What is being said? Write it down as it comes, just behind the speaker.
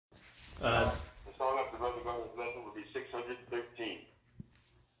Uh, The song after Brother Garland's lesson will be 613.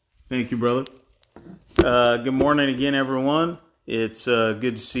 Thank you, brother. Good morning again, everyone. It's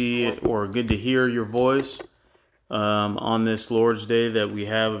good to see or good to hear your voice on this Lord's Day that we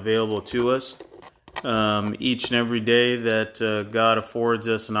have available to us. Each and every day that God affords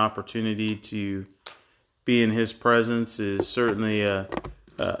us an opportunity to be in His presence is certainly a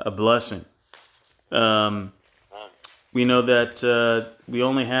blessing. We know that we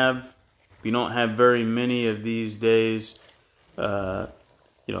don't have very many of these days,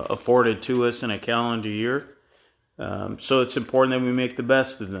 afforded to us in a calendar year. So it's important that we make the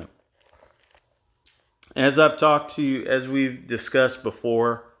best of them. As I've talked to you, as we've discussed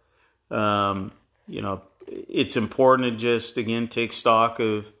before, it's important to just, again, take stock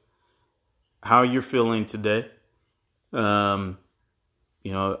of how you're feeling today. Obviously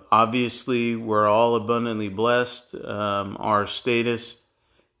we're all abundantly blessed. Our status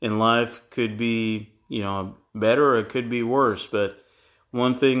in life could be, better or it could be worse. But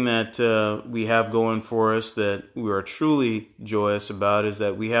one thing that we have going for us that we are truly joyous about is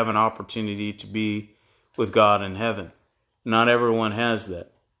that we have an opportunity to be with God in heaven. Not everyone has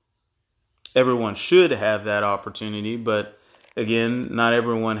that. Everyone should have that opportunity, but again, not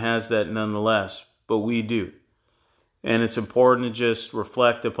everyone has that nonetheless, but we do. And it's important to just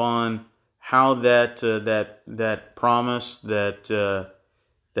reflect upon how that promise,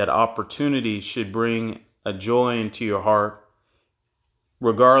 that opportunity should bring a joy into your heart,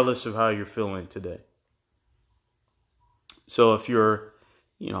 regardless of how you're feeling today. So if you're,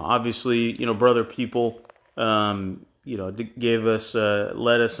 obviously, brother people, gave us,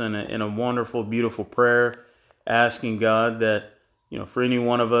 led us in a wonderful, beautiful prayer, asking God that, for any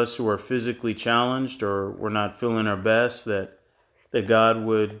one of us who are physically challenged or we're not feeling our best, that God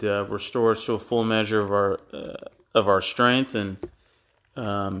would restore us to a full measure of our strength, and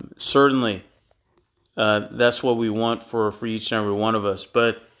certainly that's what we want for each and every one of us.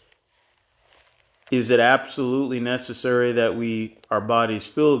 But is it absolutely necessary that our bodies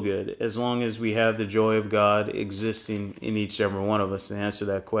feel good as long as we have the joy of God existing in each and every one of us? The answer to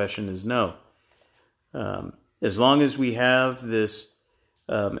that question is no. As long as we have this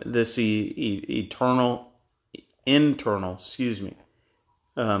internal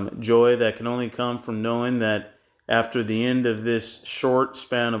joy that can only come from knowing that after the end of this short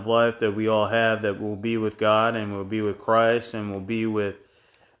span of life that we all have, that we'll be with God and we'll be with Christ and we'll be with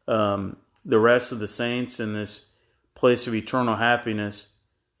the rest of the saints in this place of eternal happiness,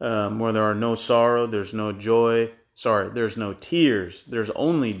 where there are no sorrow, there's no joy. There's no tears. There's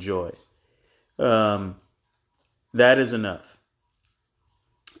only joy. That is enough.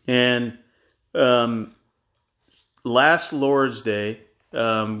 And last Lord's Day,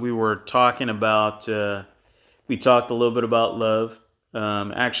 we were talking about. We talked a little bit about love.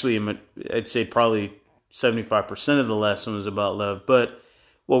 Actually, I'd say probably 75% of the lesson was about love, but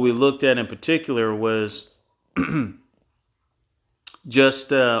what we looked at in particular was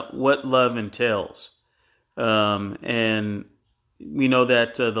just what love entails. And we know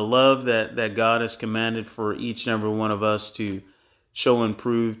that the love that God has commanded for each and every one of us to show and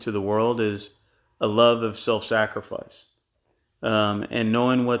prove to the world is a love of self-sacrifice. And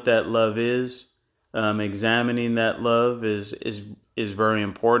knowing what that love is, examining that love is very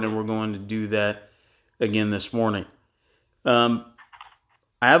important, and we're going to do that again this morning. I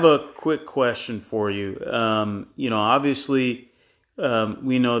have a quick question for you. Obviously,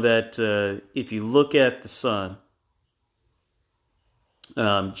 we know that if you look at the sun,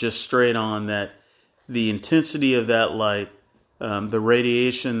 just straight on, that the intensity of that light, the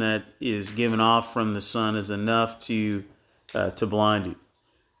radiation that is given off from the sun is enough to blind you.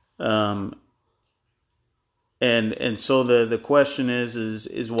 And so the question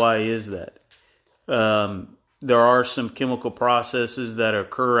is why is that? There are some chemical processes that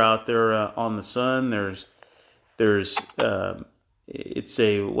occur out there on the sun. There's it's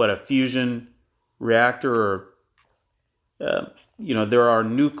a fusion reactor, or there are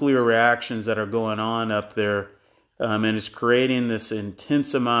nuclear reactions that are going on up there, and it's creating this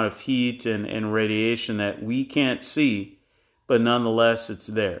intense amount of heat and radiation that we can't see, but nonetheless it's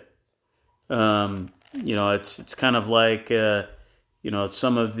there. It's kind of like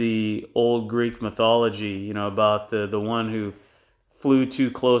some of the old Greek mythology, about the one who flew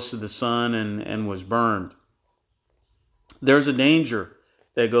too close to the sun and was burned. There's a danger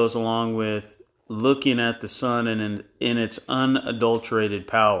that goes along with looking at the sun in its unadulterated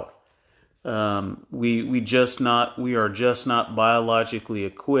power. We are just not biologically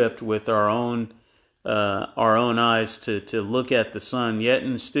equipped with our own eyes to look at the sun, yet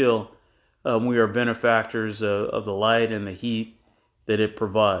and still we are benefactors of the light and the heat that it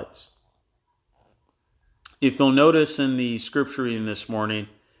provides. If you'll notice in the scripture reading this morning,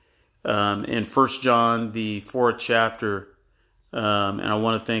 in 1 John, the 4th chapter, and I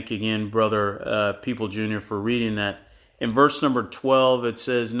want to thank again Brother People Jr. for reading that. In verse number 12, it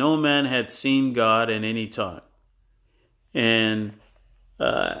says, "No man had seen God at any time." And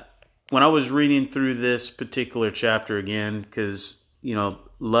when I was reading through this particular chapter again, because,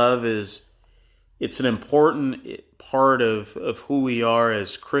 love it's an important part of who we are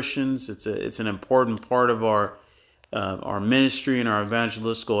as Christians. It's an important part of our ministry and our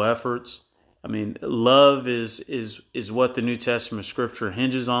evangelistical efforts. I mean, love is what the New Testament scripture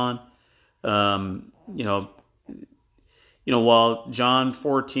hinges on. While John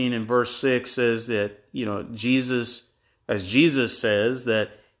 14 and verse 6 says that, Jesus says that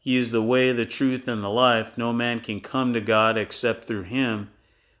he is the way, the truth, and the life, no man can come to God except through him.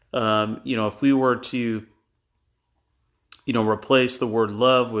 If we were to, replace the word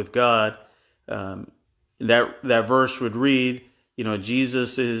love with God, that verse would read,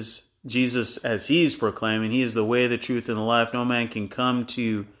 Jesus as he's proclaiming, he is the way, the truth, and the life. No man can come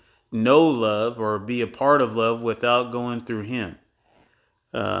to know love or be a part of love without going through him.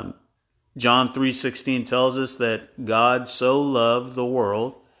 John 3:16 tells us that God so loved the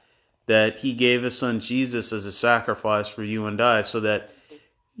world that he gave his son Jesus as a sacrifice for you and I, so that,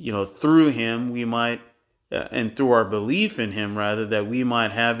 through him we might, and through our belief in him rather, that we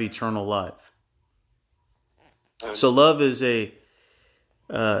might have eternal life. So love is a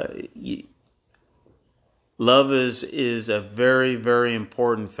very, very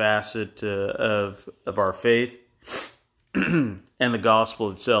important facet of our faith and the gospel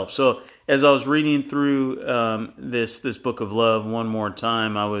itself. So as I was reading through this book of love one more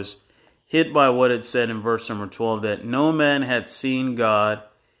time, I was hit by what it said in verse number 12, that no man had seen God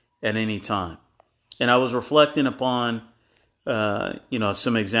at any time. And I was reflecting upon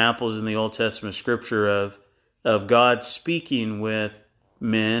some examples in the Old Testament scripture of God speaking with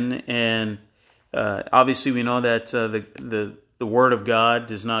men, and obviously we know that the Word of God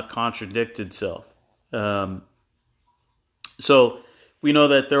does not contradict itself. So we know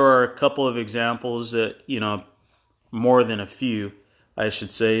that there are a couple of examples that, more than a few, I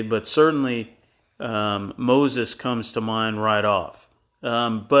should say, but certainly Moses comes to mind right off.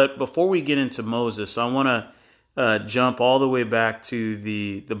 But before we get into Moses, I want to jump all the way back to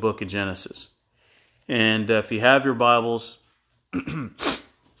the book of Genesis. And if you have your Bibles,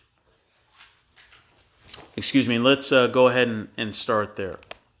 excuse me, let's go ahead and start there.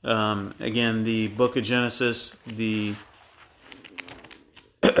 Again, the book of Genesis, the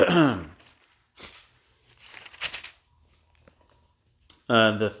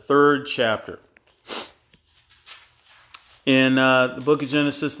third chapter. In the book of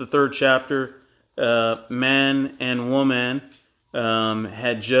Genesis, the third chapter, man and woman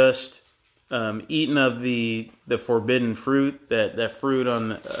had just eaten of the forbidden fruit, that fruit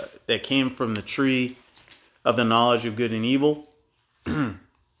that came from the tree of the knowledge of good and evil.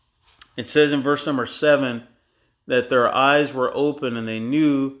 It says in verse number 7 that their eyes were open and they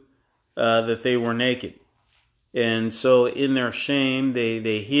knew that they were naked. And so in their shame,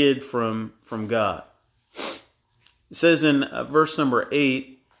 they hid from God. It says in verse number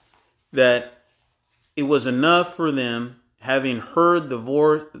 8 that it was enough for them, having heard the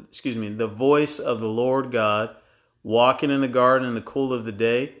voice of the Lord God walking in the garden in the cool of the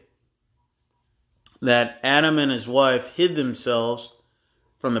day, that Adam and his wife hid themselves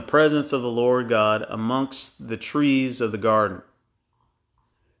from the presence of the Lord God amongst the trees of the garden.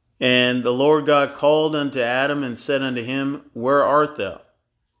 And the Lord God called unto Adam and said unto him, Where art thou?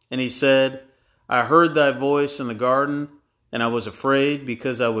 And he said, I heard thy voice in the garden, and I was afraid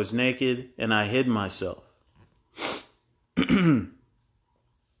because I was naked, and I hid myself. And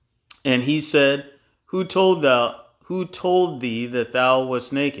he said, Who told thee that thou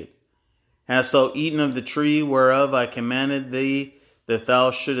wast naked? Hast thou eaten of the tree whereof I commanded thee that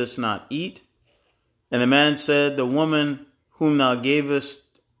thou shouldest not eat? And the man said, The woman whom thou gavest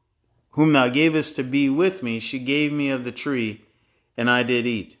to be with me, she gave me of the tree, and I did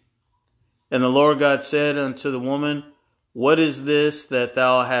eat. And the Lord God said unto the woman, What is this that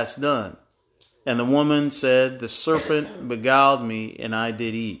thou hast done? And the woman said, The serpent beguiled me, and I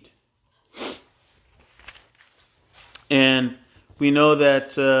did eat. And we know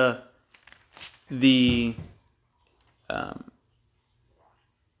that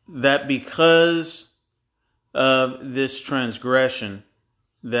that because of this transgression,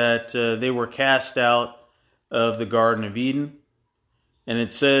 that they were cast out of the Garden of Eden. And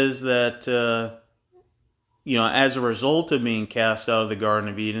it says that, as a result of being cast out of the Garden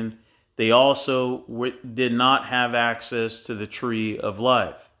of Eden, they also did not have access to the tree of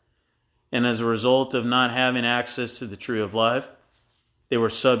life. And as a result of not having access to the tree of life, they were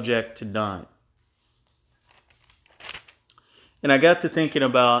subject to dying. And I got to thinking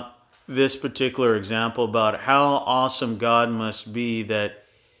about this particular example, about how awesome God must be that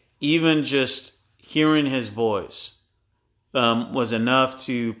even just hearing his voice was enough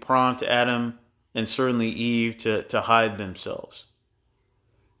to prompt Adam and certainly Eve to hide themselves.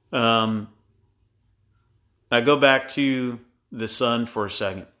 I go back to the sun for a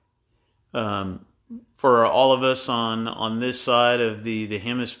second. For all of us on this side of the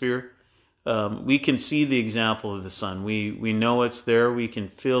hemisphere, we can see the example of the sun. We know it's there. We can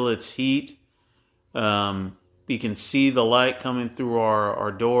feel its heat. We can see the light coming through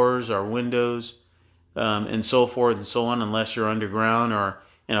our doors, our windows, and so forth and so on, unless you're underground or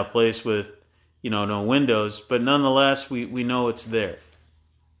in a place with, no windows. But nonetheless, we know it's there.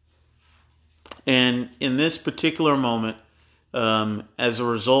 And in this particular moment, as a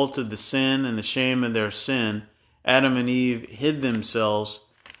result of the sin and the shame of their sin, Adam and Eve hid themselves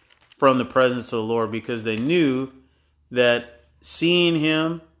from the presence of the Lord because they knew that seeing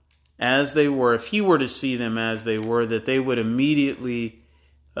him as they were, if he were to see them as they were, that they would immediately,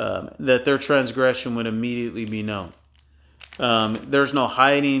 that their transgression would immediately be known. There's no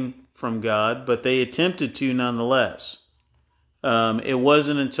hiding from God, but they attempted to nonetheless. It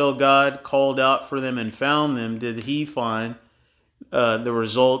wasn't until God called out for them and found them did he find the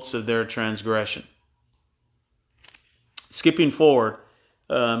results of their transgression. Skipping forward,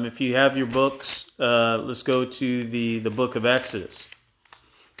 if you have your books, let's go to the book of Exodus.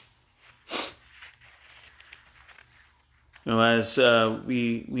 As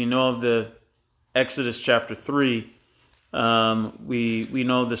we know of the Exodus chapter 3, we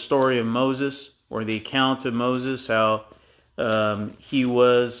know the story of Moses, or the account of Moses, how he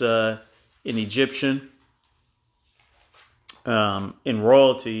was an Egyptian in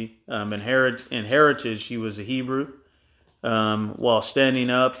royalty, in heritage he was a Hebrew. While standing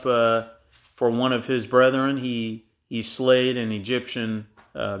up for one of his brethren, he slayed an Egyptian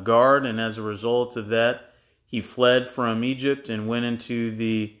guard, and as a result of that, he fled from Egypt and went into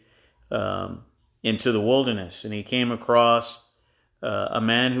the wilderness. And he came across a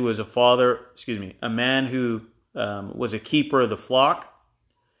man who was a man who was a keeper of the flock,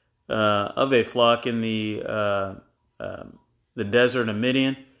 in the desert of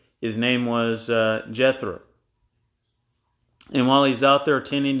Midian. His name was Jethro. And while he's out there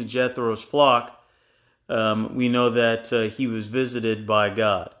tending to Jethro's flock, we know that he was visited by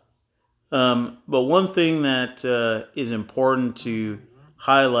God. But one thing that is important to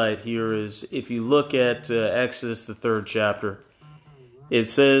highlight here is if you look at Exodus, the 3rd chapter, it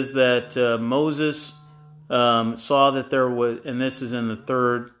says that Moses saw that there was, and this is in the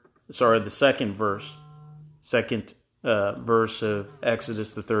 2nd verse, verse of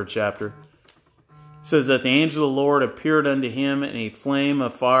Exodus, the 3rd chapter. It says that the angel of the Lord appeared unto him in a flame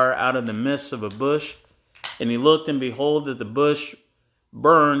of fire out of the midst of a bush. And he looked, and behold, that the bush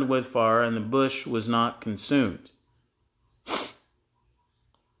burned with fire, and the bush was not consumed.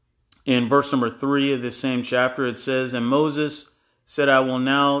 In verse number 3 of this same chapter, it says, And Moses said, I will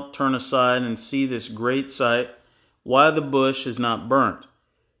now turn aside and see this great sight, why the bush is not burnt.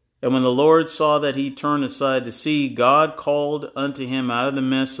 And when the Lord saw that he turned aside to see, God called unto him out of the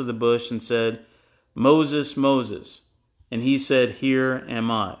midst of the bush and said, Moses, Moses. And he said, Here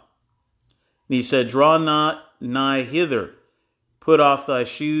am I. And he said, Draw not nigh hither. Put off thy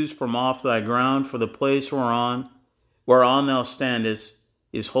shoes from off thy ground, for the place whereon thou standest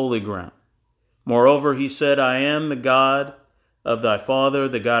is holy ground. Moreover, he said, I am the God of thy father,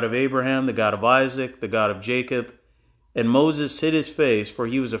 the God of Abraham, the God of Isaac, the God of Jacob. And Moses hid his face, for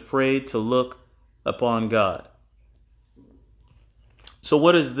he was afraid to look upon God. So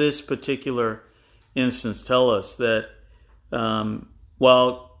what does this particular instance tell us? That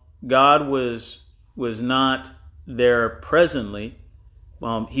while God was not there presently,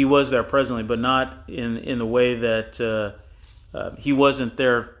 he was there presently, but not in the way that he wasn't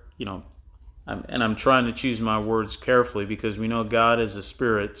there, and I'm trying to choose my words carefully because we know God is a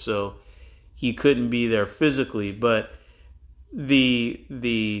spirit, so he couldn't be there physically, but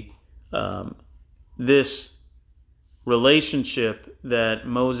this relationship that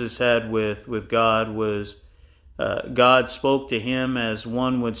Moses had with God was God spoke to him as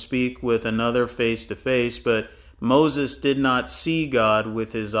one would speak with another face to face, but Moses did not see God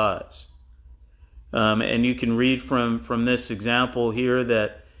with his eyes. And you can read from this example here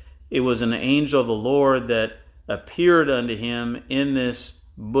that it was an angel of the Lord that appeared unto him in this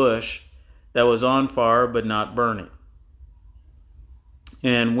bush that was on fire but not burning.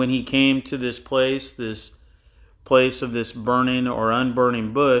 And when he came to this place of this burning or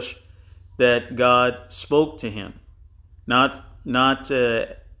unburning bush, that God spoke to him. Not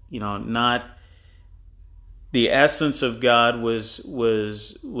the essence of God was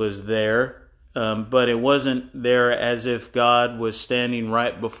there, but it wasn't there as if God was standing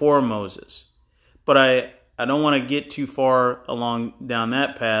right before Moses. But I don't want to get too far along down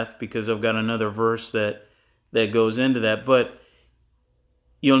that path, because I've got another verse that goes into that. But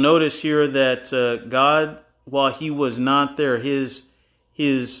you'll notice here that God, while he was not there, his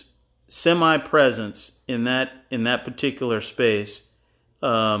semi-presence in that particular space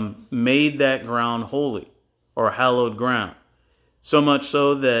made that ground holy, or hallowed ground. So much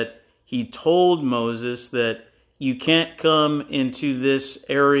so that he told Moses that you can't come into this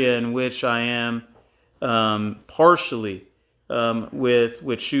area in which I am partially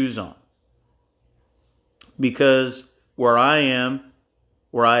with shoes on, because where I am,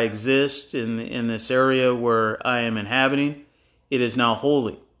 where I exist in this area where I am inhabiting, it is now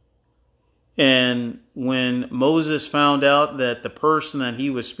holy. And when Moses found out that the person that he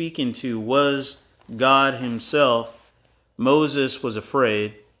was speaking to was God himself, Moses was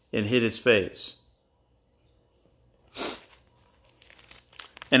afraid and hid his face.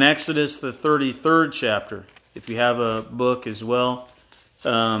 In Exodus, the 33rd chapter, if you have a book as well,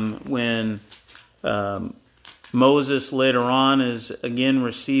 when Moses later on is again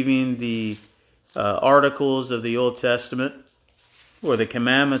receiving the articles of the Old Testament, or the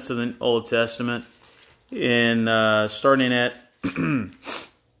commandments of the Old Testament, in starting at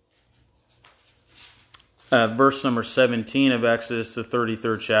verse number 17 of Exodus, the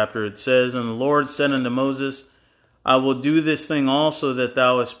 33rd chapter, it says, "And the Lord said unto Moses, I will do this thing also that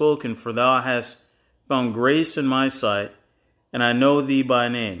thou hast spoken, for thou hast found grace in my sight, and I know thee by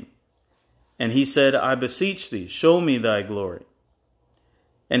name. And he said, I beseech thee, show me thy glory.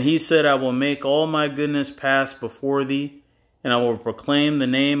 And he said, I will make all my goodness pass before thee, and I will proclaim the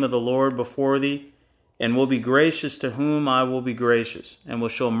name of the Lord before thee, and will be gracious to whom I will be gracious, and will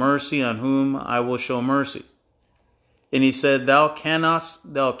show mercy on whom I will show mercy. And he said, Thou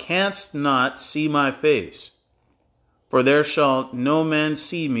canst not see my face, for there shall no man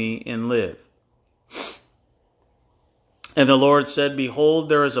see me and live. And the Lord said, Behold,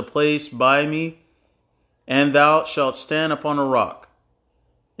 there is a place by me, and thou shalt stand upon a rock.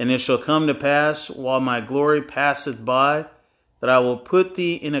 And it shall come to pass, while my glory passeth by, that I will put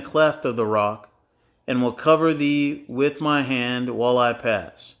thee in a cleft of the rock, and will cover thee with my hand while I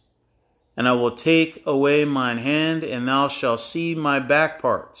pass. And I will take away mine hand, and thou shalt see my back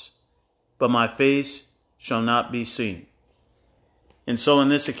parts, but my face shall not be seen." And so in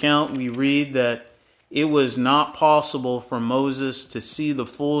this account we read that it was not possible for Moses to see the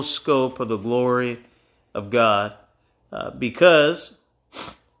full scope of the glory of God because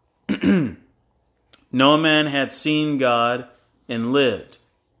no man had seen God and lived.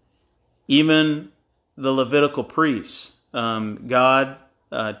 Even the Levitical priests, God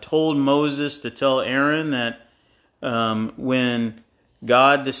told Moses to tell Aaron that when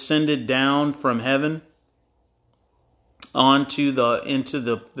God descended down from heaven into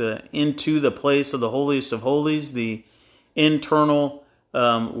the place of the holiest of holies, the internal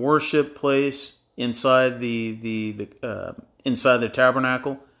worship place inside the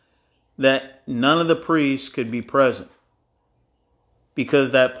tabernacle, that none of the priests could be present,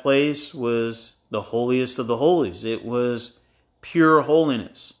 because that place was the holiest of the holies. It was pure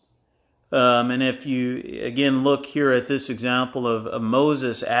holiness. And if you again look here at this example of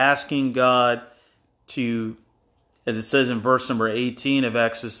Moses asking God to, as it says in verse number 18 of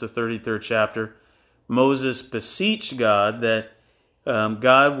Exodus, the 33rd chapter, Moses beseeched God that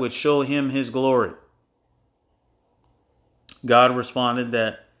God would show him his glory. God responded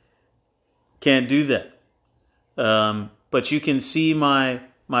that, can't do that. But you can see my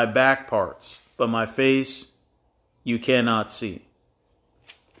back parts, but my face you cannot see.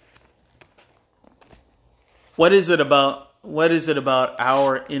 What is it about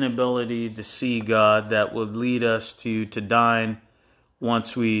our inability to see God that would lead us to dine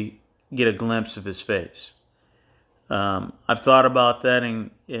once we get a glimpse of his face? I've thought about that and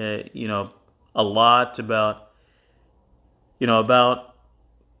a lot about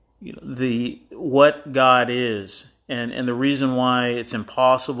what God is and the reason why it's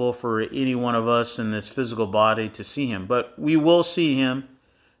impossible for any one of us in this physical body to see him. But we will see him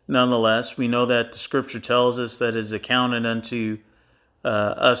nonetheless. We know that the scripture tells us that it is accounted unto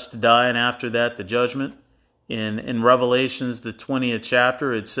us to die, and after that the judgment. In Revelations, the 20th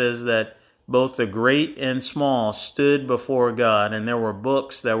chapter, it says that both the great and small stood before God, and there were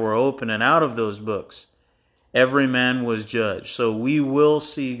books that were open, and out of those books every man was judged. So we will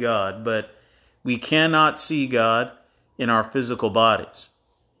see God, but we cannot see God in our physical bodies.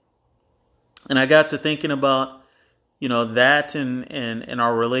 And I got to thinking about, that and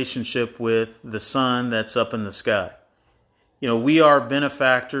our relationship with the sun that's up in the sky. We are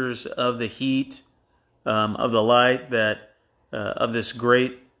benefactors of the heat, of the light of this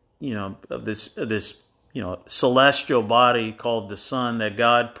great, of this celestial body called the sun that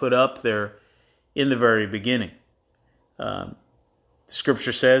God put up there in the very beginning.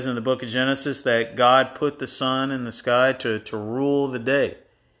 Scripture says in the book of Genesis that God put the sun in the sky to rule the day.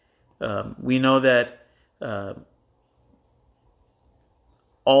 We know that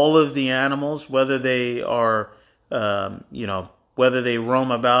all of the animals, whether they are, whether they roam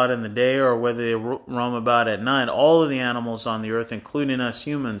about in the day or whether they roam about at night, all of the animals on the earth, including us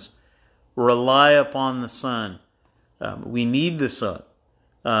humans, rely upon the sun. We need the sun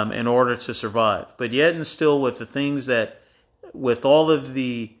in order to survive. But yet and still, with the things that, with all of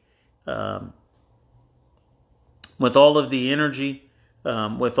the energy,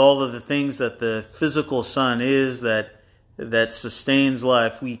 with all of the things that the physical sun is that sustains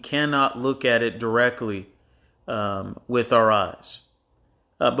life, we cannot look at it directly with our eyes,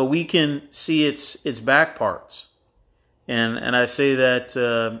 but we can see its back parts, and I say that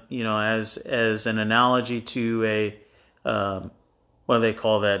as an analogy to a what do they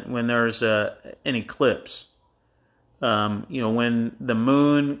call that, when there's an eclipse. When the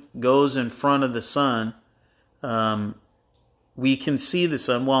moon goes in front of the sun, we can see the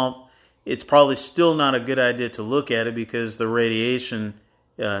sun. Well, it's probably still not a good idea to look at it because the radiation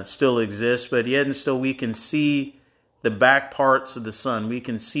still exists, but yet and still we can see the back parts of the sun. We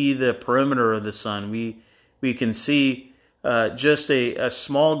can see the perimeter of the sun. We can see just a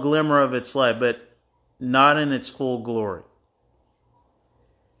small glimmer of its light, but not in its full glory.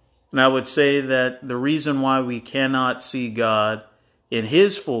 And I would say that the reason why we cannot see God in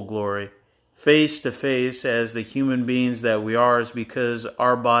His full glory face to face as the human beings that we are is because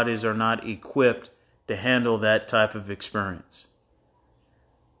our bodies are not equipped to handle that type of experience.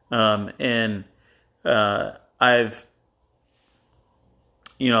 I've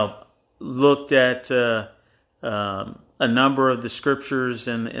looked at a number of the scriptures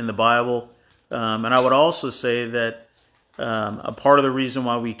in the Bible, and I would also say that a part of the reason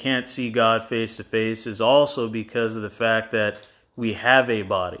why we can't see God face to face is also because of the fact that we have a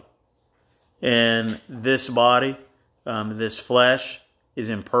body. And this body, this flesh, is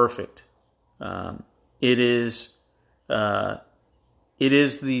imperfect. It is the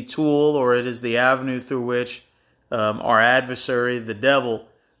tool, or it is the avenue through which our adversary, the devil,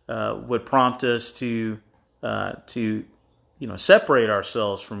 would prompt us to separate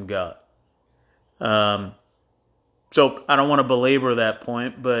ourselves from God. So I don't want to belabor that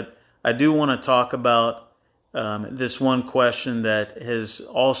point, but I do want to talk about this one question that has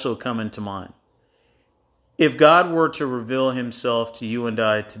also come into mind. If God were to reveal Himself to you and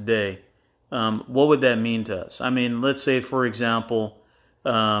I today, what would that mean to us? I mean, let's say, for example,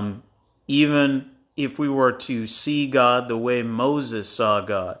 even if we were to see God the way Moses saw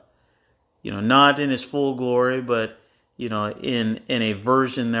God, not in His full glory, but in a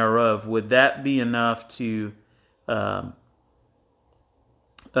version thereof, would that be enough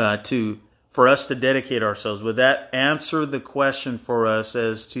for us to dedicate ourselves? Would that answer the question for us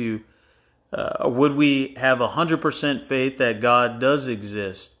as to would we have 100% faith that God does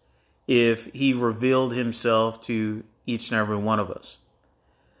exist if He revealed Himself to each and every one of us?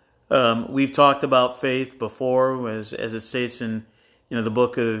 We've talked about faith before, as it states in the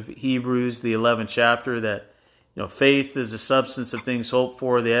book of Hebrews, the 11th chapter, that faith is the substance of things hoped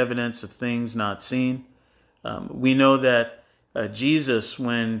for, the evidence of things not seen. We know that Jesus,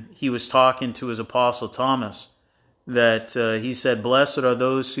 when He was talking to His apostle Thomas, that He said, "Blessed are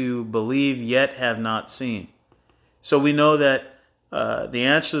those who believe yet have not seen." So we know that the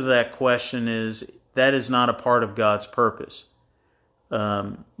answer to that question is that is not a part of God's purpose.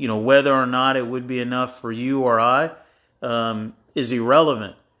 Whether or not it would be enough for you or I is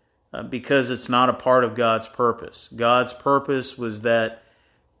irrelevant because it's not a part of God's purpose. God's purpose was that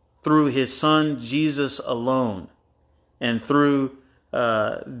through His Son Jesus alone, and through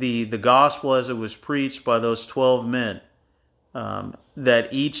the gospel as it was preached by those 12 men, that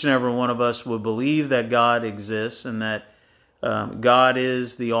each and every one of us would believe that God exists and that God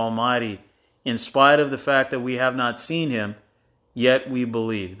is the Almighty, in spite of the fact that we have not seen Him, yet we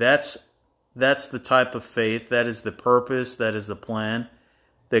believe. That's the type of faith, that is the purpose, that is the plan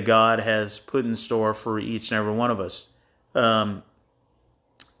that God has put in store for each and every one of us.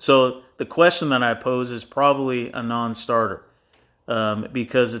 So the question that I pose is probably a non-starter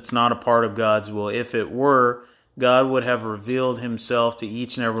because it's not a part of God's will. If it were, God would have revealed Himself to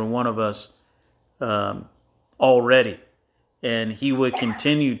each and every one of us already, and He would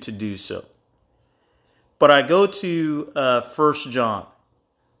continue to do so. But I go to 1 John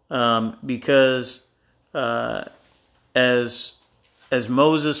because as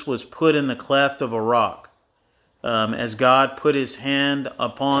Moses was put in the cleft of a rock, as God put his hand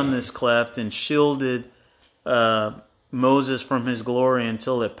upon this cleft and shielded Moses from his glory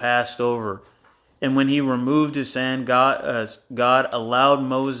until it passed over. And when he removed his hand, God allowed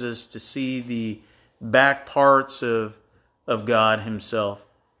Moses to see the back parts of God himself.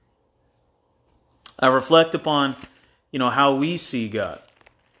 I reflect upon, how we see God.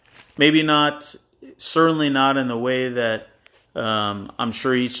 Maybe not, certainly not in the way that I'm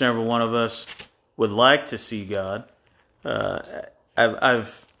sure each and every one of us would like to see God. I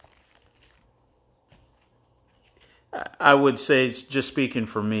would say, it's just speaking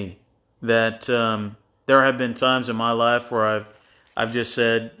for me, that there have been times in my life where I've just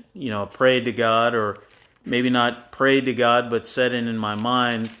said, prayed to God, or maybe not prayed to God, but said it in my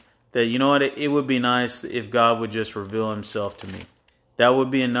mind that, it would be nice if God would just reveal himself to me. That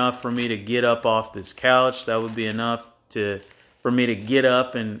would be enough for me to get up off this couch. That would be enough for me to get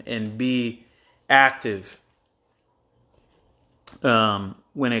up and be active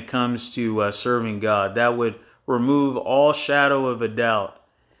when it comes to serving God. That would remove all shadow of a doubt,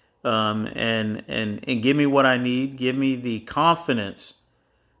 and give me what I need. Give me the confidence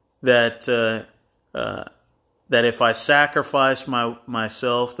that that if I sacrifice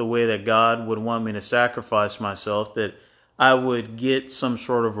myself the way that God would want me to sacrifice myself, that I would get some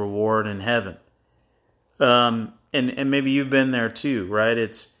sort of reward in heaven. And maybe you've been there too, right?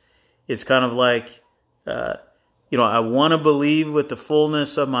 It's kind of like, I want to believe with the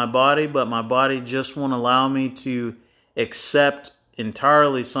fullness of my body, but my body just won't allow me to accept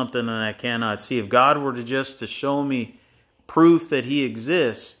entirely something that I cannot see. If God were to show me proof that he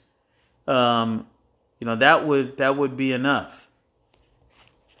exists, that would be enough.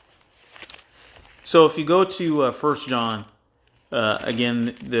 So if you go to 1 John,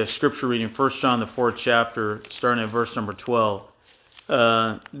 again, the scripture reading, 1 John, the 4th chapter, starting at verse number 12,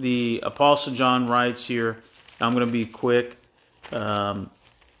 the Apostle John writes here, I'm going to be quick, but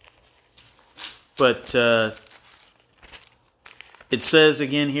it says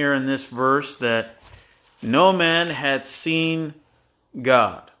again here in this verse that no man had seen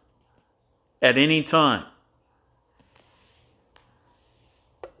God at any time.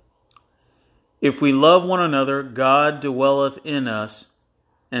 If we love one another, God dwelleth in us,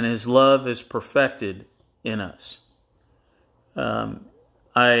 and his love is perfected in us. I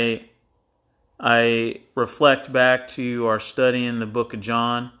reflect back to our study in the book of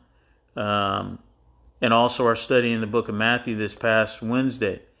John, and also our study in the book of Matthew this past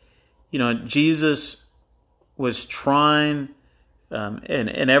Wednesday. Jesus was trying,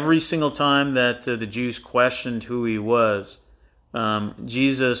 and every single time that the Jews questioned who he was,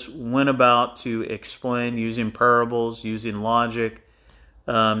 Jesus went about to explain using parables, using logic,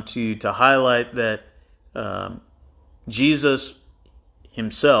 to highlight that Jesus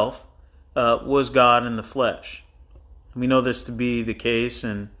himself was God in the flesh. We know this to be the case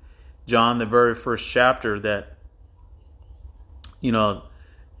in John, the very first chapter, that,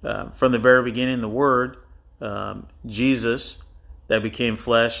 from the very beginning, the Word, Jesus, that became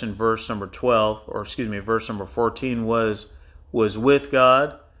flesh in verse number 14, was with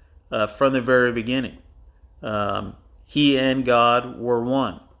God from the very beginning. He and God were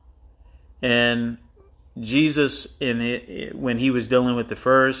one. And Jesus, when he was dealing with the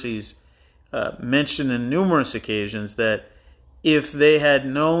Pharisees, mentioned in numerous occasions that if they had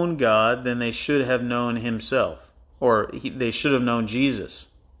known God, then they should have known himself, or they should have known Jesus.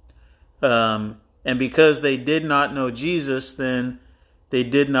 And because they did not know Jesus, then they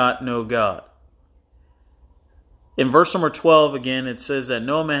did not know God. In verse number 12, again, it says that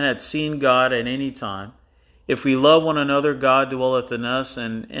no man had seen God at any time. If we love one another, God dwelleth in us,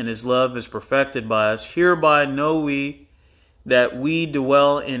 and his love is perfected by us. Hereby know we that we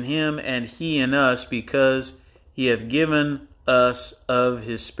dwell in him, and he in us, because he hath given us of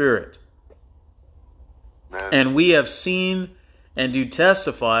his Spirit. Amen. And we have seen and do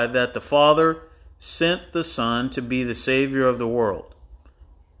testify that the Father sent the Son to be the Savior of the world.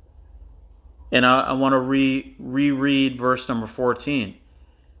 And I want to reread verse number 14.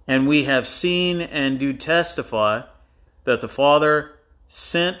 And we have seen and do testify that the Father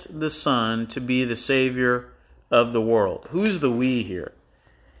sent the Son to be the Savior of the world. Who's the we here?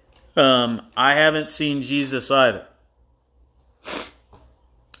 I haven't seen Jesus either,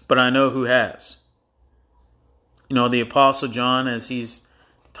 but I know who has. The Apostle John, as he's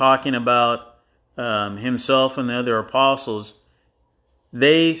talking about himself and the other apostles,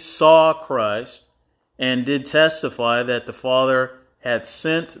 they saw Christ and did testify that the Father had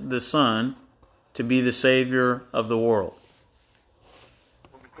sent the Son to be the Savior of the world.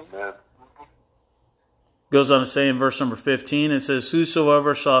 Amen. Goes on to say in verse number 15, it says,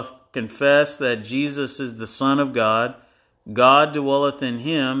 whosoever shall confess that Jesus is the Son of God, God dwelleth in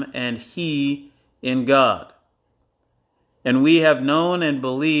him, and he in God. And we have known and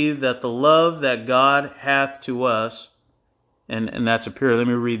believed that the love that God hath to us, and that's a period, let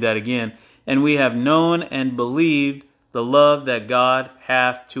me read that again. And we have known and believed the love that God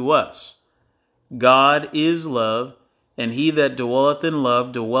hath to us. God is love, and he that dwelleth in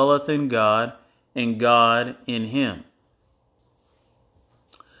love dwelleth in God, and God in him.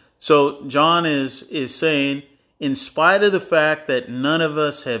 So John is saying, in spite of the fact that none of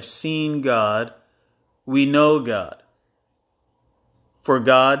us have seen God, we know God. For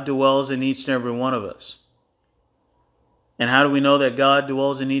God dwells in each and every one of us. And how do we know that God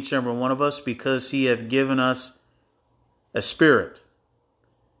dwells in each and every one of us? Because he hath given us a spirit.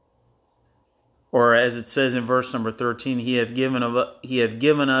 Or as it says in verse number 13, he hath given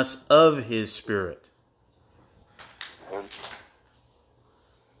us of his Spirit.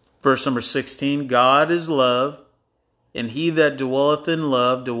 Verse number 16, God is love, and he that dwelleth in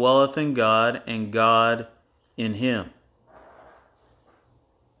love dwelleth in God, and God in him.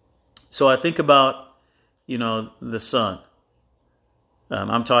 So I think about, the sun.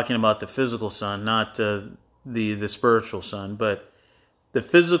 I'm talking about the physical sun, not the spiritual sun. But the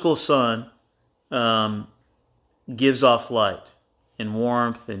physical sun gives off light and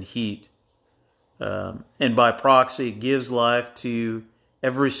warmth and heat. And by proxy, it gives life to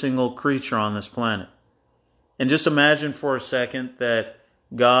every single creature on this planet. And just imagine for a second that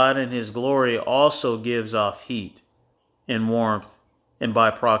God in his glory also gives off heat and warmth and by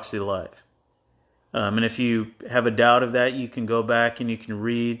proxy life. And if you have a doubt of that, you can go back and you can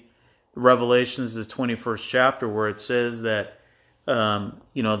read Revelations, the 21st chapter, where it says that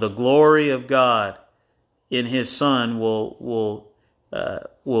the glory of God in his Son will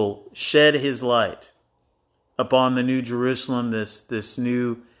shed his light upon the New Jerusalem, this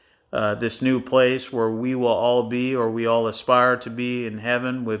new place where we will all be, or we all aspire to be, in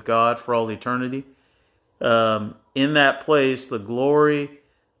heaven with God for all eternity. In that place, the glory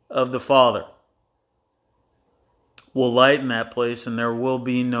of the Father will lighten that place, and there will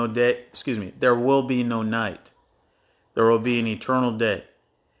be no day. There will be no night. There will be an eternal day.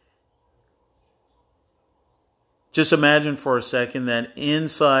 Just imagine for a second that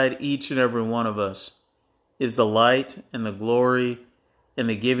inside each and every one of us is the light and the glory and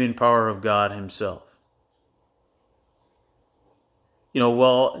the giving power of God himself.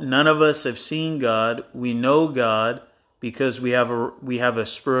 While none of us have seen God, we know God because we have a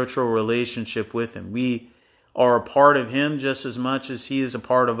spiritual relationship with him. We are a part of him just as much as he is a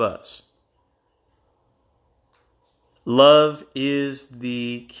part of us. Love is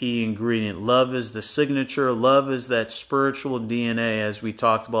the key ingredient. Love is the signature. Love is that spiritual DNA, as we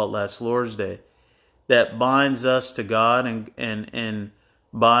talked about last Lord's Day, that binds us to God and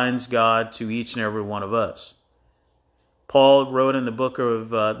binds God to each and every one of us. Paul wrote in the book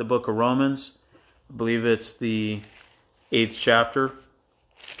of Romans, I believe it's the 8th chapter,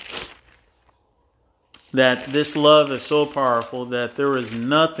 that this love is so powerful that there is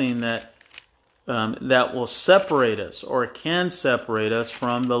nothing that will separate us or can separate us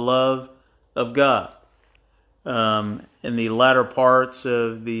from the love of God. In the latter parts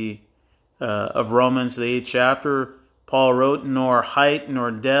of Romans, the 8th chapter, Paul wrote, "Nor height,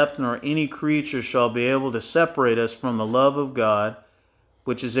 nor depth, nor any creature shall be able to separate us from the love of God,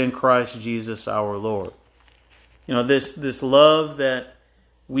 which is in Christ Jesus our Lord." This love that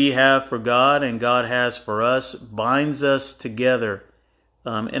we have for God and God has for us binds us together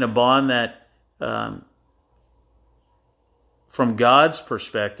in a bond that, from God's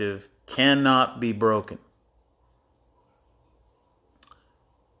perspective, cannot be broken.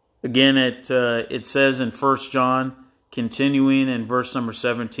 Again, it says in 1 John, continuing in verse number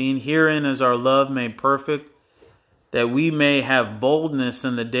 17, "Herein is our love made perfect, that we may have boldness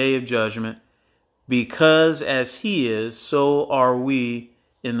in the day of judgment, because as he is, so are we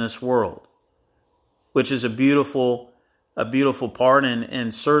in this world." Which is a beautiful part,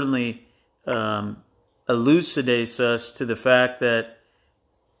 and certainly elucidates us to the fact that,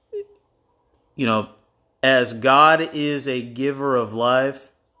 as God is a giver of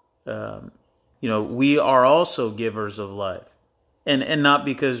life, we are also givers of life, and not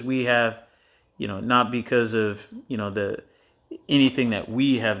because we have, not because of anything that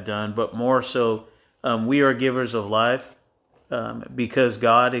we have done, but more so, we are givers of life because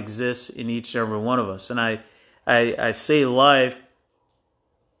God exists in each and every one of us. And I say life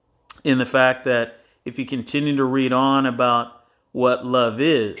in the fact that if you continue to read on about what love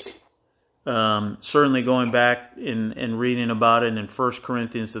is, Certainly going back and reading about it in 1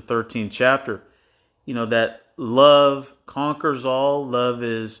 Corinthians, the 13th chapter, that love conquers all. Love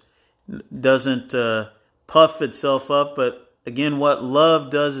doesn't puff itself up, but again, what love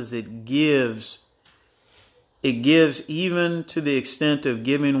does is it gives even to the extent of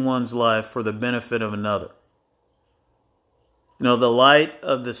giving one's life for the benefit of another. The light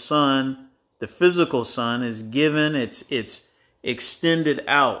of the sun, the physical sun, is given, it's extended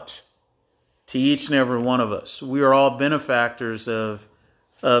out to each and every one of us. We are all benefactors of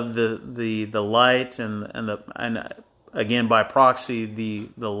the light and again by proxy the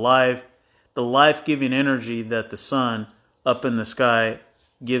life-giving energy that the sun up in the sky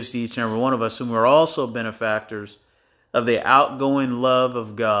gives to each and every one of us. And we're also benefactors of the outgoing love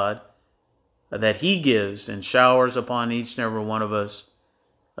of God that He gives and showers upon each and every one of us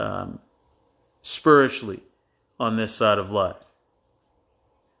spiritually on this side of life.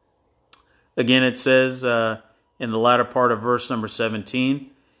 Again, it says in the latter part of verse number 17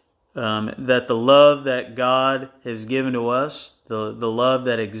 that the love that God has given to us, the love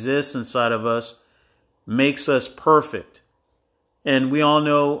that exists inside of us, makes us perfect. And we all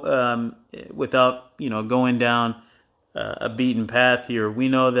know, without going down a beaten path here, we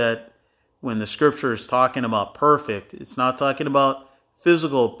know that when the Scripture is talking about perfect, it's not talking about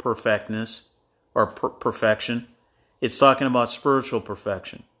physical perfectness or perfection. It's talking about spiritual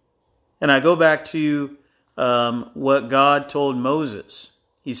perfection. And I go back to what God told Moses.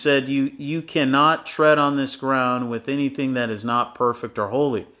 He said, you cannot tread on this ground with anything that is not perfect or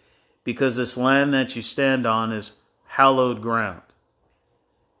holy, because this land that you stand on is hallowed ground.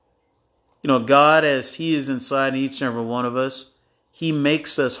 God, as He is inside each and every one of us, He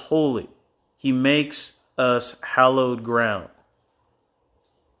makes us holy. He makes us hallowed ground.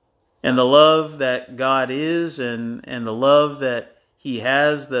 And the love that God is and the love that He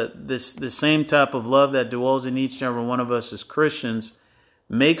has, the same type of love that dwells in each and every one of us as Christians,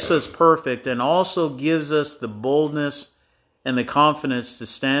 makes us perfect and also gives us the boldness and the confidence to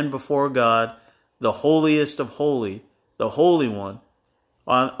stand before God, the holiest of holy, the Holy One,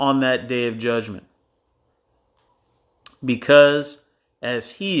 on that day of judgment. Because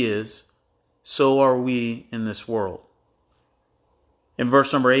as He is, so are we in this world. In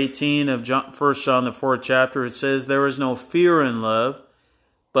verse number 18 of 1 John, the 4th chapter, it says, "There is no fear in love,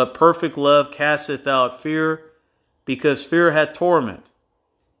 but perfect love casteth out fear, because fear hath torment.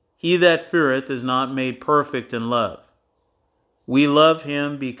 He that feareth is not made perfect in love. We love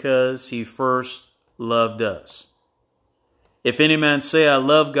Him because He first loved us. If any man say, I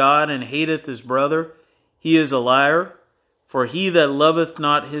love God, and hateth his brother, he is a liar. For he that loveth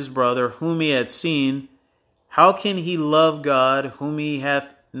not his brother whom he hath seen, how can he love God whom he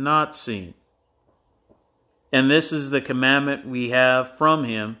hath not seen? And this is the commandment we have from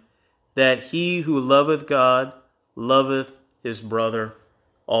Him, that he who loveth God loveth his brother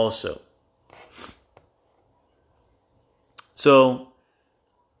also." So,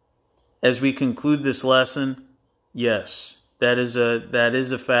 as we conclude this lesson, yes, that is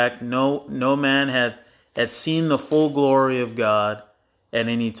a fact. No man had seen the full glory of God at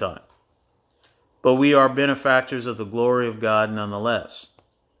any time. But we are benefactors of the glory of God nonetheless.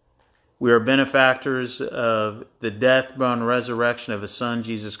 We are benefactors of the death, burial, and resurrection of His Son,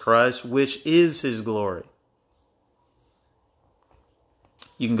 Jesus Christ, which is His glory.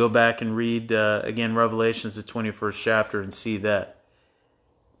 You can go back and read, again, Revelations, the 21st chapter, and see that.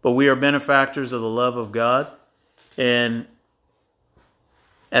 But we are benefactors of the love of God. And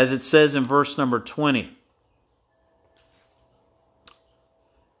as it says in verse number 20,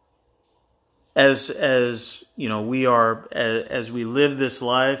 as we are, as we live this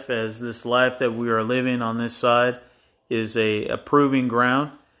life, as this life that we are living on this side is a proving ground.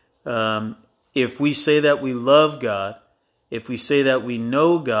 If we say that we love God, if we say that we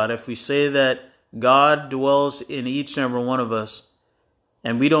know God, if we say that God dwells in each and every one of us,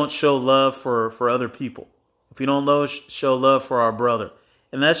 and we don't show love for other people, if we don't show love for our brother,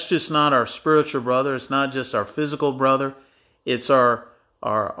 and that's just not our spiritual brother, it's not just our physical brother, it's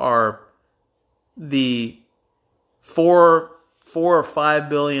the 4 or 5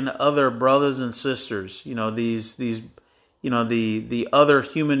 billion other brothers and sisters, the other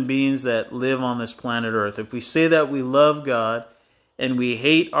human beings that live on this planet Earth. If we say that we love God and we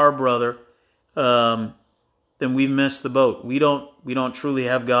hate our brother, then we've missed the boat. We don't truly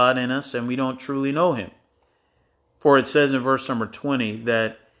have God in us, and we don't truly know Him. For it says in verse number 20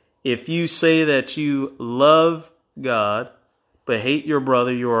 that if you say that you love God but hate your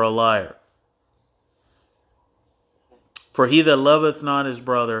brother, you are a liar. For he that loveth not his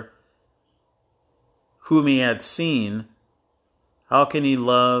brother whom he hath seen, how can he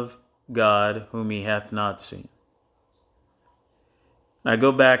love God whom he hath not seen. I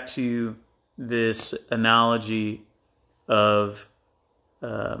go back to this analogy of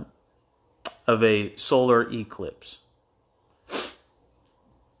a solar eclipse.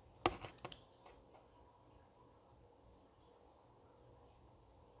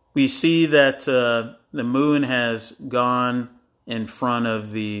 We see that the moon has gone in front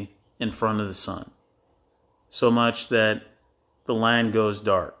of the sun, so much that the land goes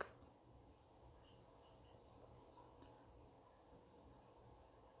dark.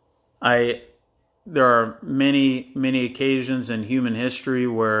 There are many occasions in human history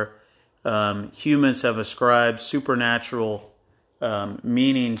where humans have ascribed supernatural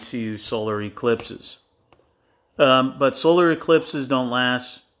meaning to solar eclipses. But solar eclipses don't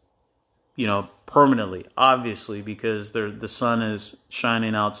last, permanently, obviously, because the sun is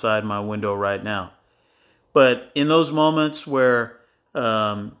shining outside my window right now. But in those moments where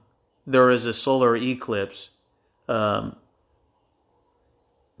there is a solar eclipse,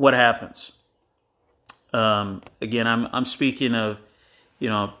 what happens? Again, I'm speaking of,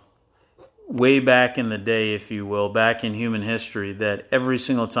 way back in the day, if you will, back in human history, that every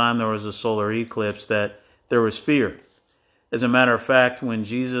single time there was a solar eclipse, that there was fear. As a matter of fact, when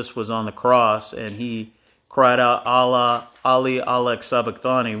Jesus was on the cross and he cried out, Allah, Ali, Alek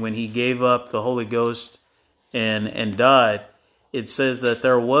Sabachthani, when he gave up the Holy Ghost and died, it says that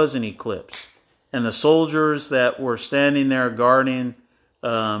there was an eclipse. And the soldiers that were standing there guarding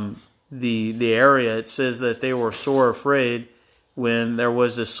the area, it says that they were sore afraid when there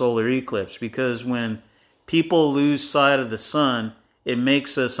was a solar eclipse, because when people lose sight of the sun, it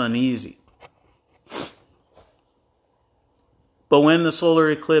makes us uneasy. But when the solar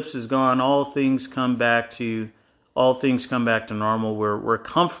eclipse is gone, all things come back to normal. We're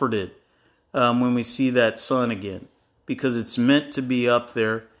comforted when we see that sun again, because it's meant to be up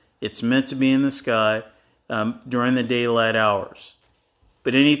there. It's meant to be in the sky during the daylight hours.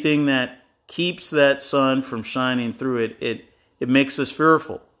 But anything that keeps that sun from shining through it makes us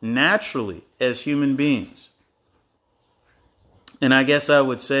fearful, naturally, as human beings. And I guess I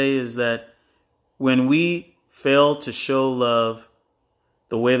would say is that when we fail to show love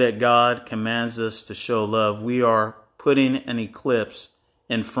the way that God commands us to show love, we are putting an eclipse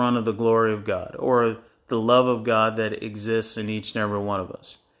in front of the glory of God, or the love of God that exists in each and every one of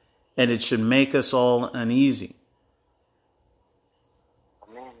us. And it should make us all uneasy.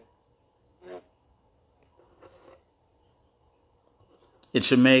 It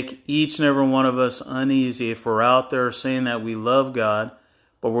should make each and every one of us uneasy if we're out there saying that we love God,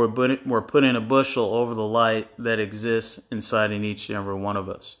 but we're putting a bushel over the light that exists inside in each and every one of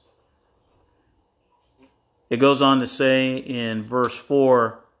us. It goes on to say in verse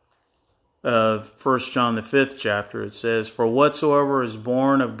 4 of 1 John the 5th chapter, it says, "For whatsoever is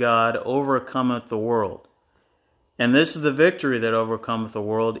born of God overcometh the world. And this is the victory that overcometh the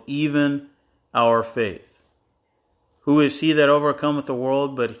world, even our faith. Who is he that overcometh the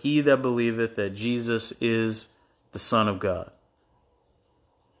world but he that believeth that Jesus is the Son of God?"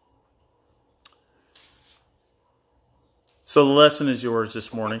 So the lesson is yours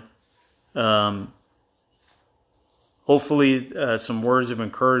this morning. Hopefully some words of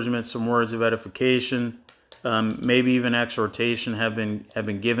encouragement, some words of edification, maybe even exhortation have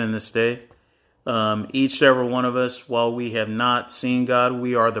been given this day. Each and every one of us, while we have not seen God,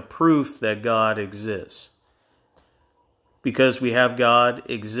 we are the proof that God exists, because we have God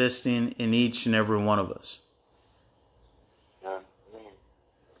existing in each and every one of us.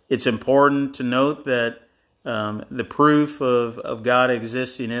 It's important to note that the proof of God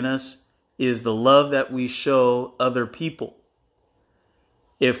existing in us is the love that we show other people.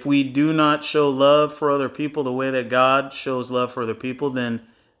 If we do not show love for other people the way that God shows love for other people, then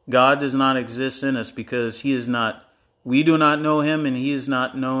God does not exist in us, because we do not know him, and he is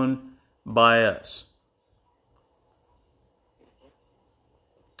not known by us.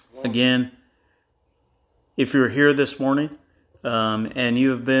 Again, if you're here this morning and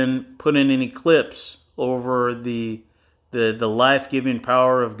you have been put in an eclipse over the life-giving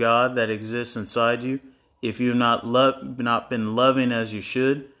power of God that exists inside you, if you've not been loving as you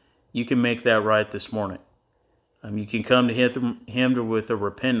should, you can make that right this morning. You can come to him with a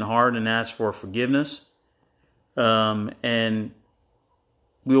repentant heart and ask for forgiveness. And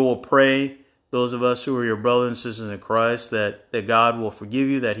we will pray, those of us who are your brothers and sisters in Christ, that God will forgive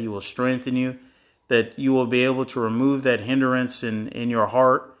you, that he will strengthen you, that you will be able to remove that hindrance in your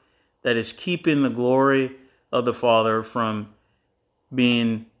heart that is keeping the glory of the Father from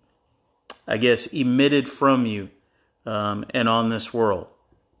being, emitted from you and on this world.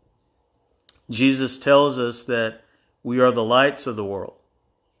 Jesus tells us that we are the lights of the world.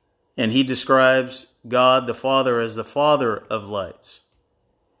 And he describes God the Father as the Father of lights.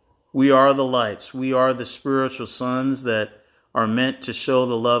 We are the lights. We are the spiritual sons that are meant to show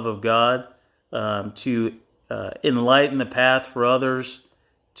the love of God, to enlighten the path for others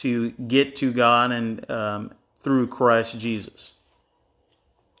to get to God and through Christ Jesus.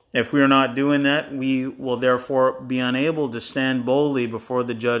 If we are not doing that, we will therefore be unable to stand boldly before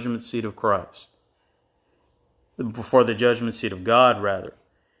the judgment seat of Christ. Before the judgment seat of God, rather.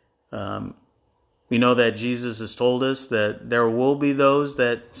 We know that Jesus has told us that there will be those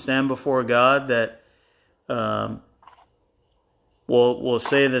that stand before God that will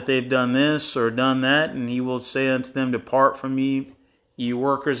say that they've done this or done that, and he will say unto them, "Depart from me, ye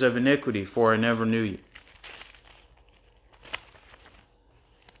workers of iniquity, for I never knew you."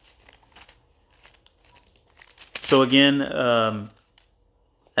 So again,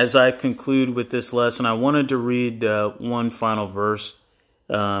 as I conclude with this lesson, I wanted to read one final verse,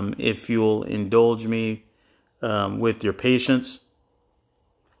 if you'll indulge me with your patience.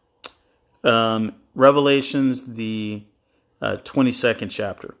 Revelations, the 22nd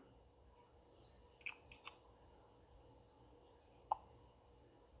chapter.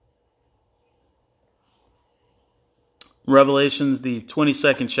 Revelations, the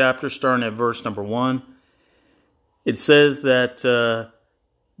 22nd chapter, starting at verse number 1. It says that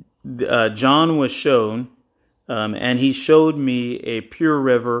John was shown, and he showed me a pure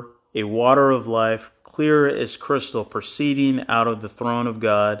river, a water of life, clear as crystal, proceeding out of the throne of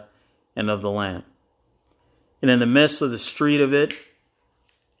God and of the Lamb. And in the midst of the street of it,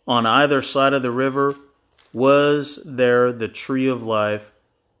 on either side of the river, was there the tree of life,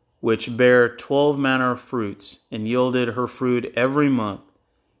 which bare 12 manner of fruits, and yielded her fruit every month.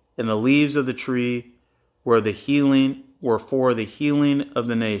 And the leaves of the tree were for the healing of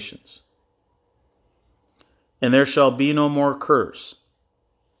the nations. And there shall be no more curse,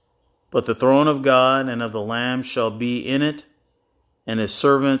 but the throne of God and of the Lamb shall be in it, and his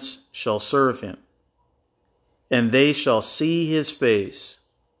servants shall serve him. And they shall see his face,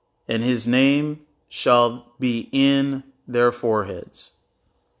 and his name shall be in their foreheads.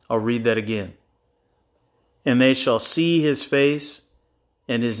 I'll read that again. And they shall see his face,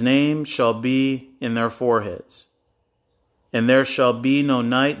 and his name shall be in their foreheads. And there shall be no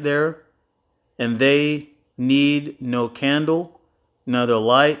night there, and they need no candle, neither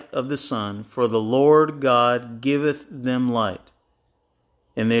light of the sun, for the Lord God giveth them light,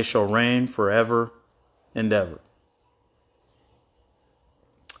 and they shall reign forever and ever.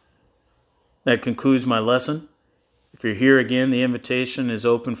 That concludes my lesson. If you're here again, the invitation is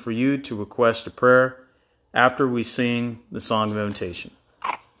open for you to request a prayer after we sing the Song of Invitation.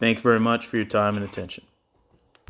 Thank you very much for your time and attention.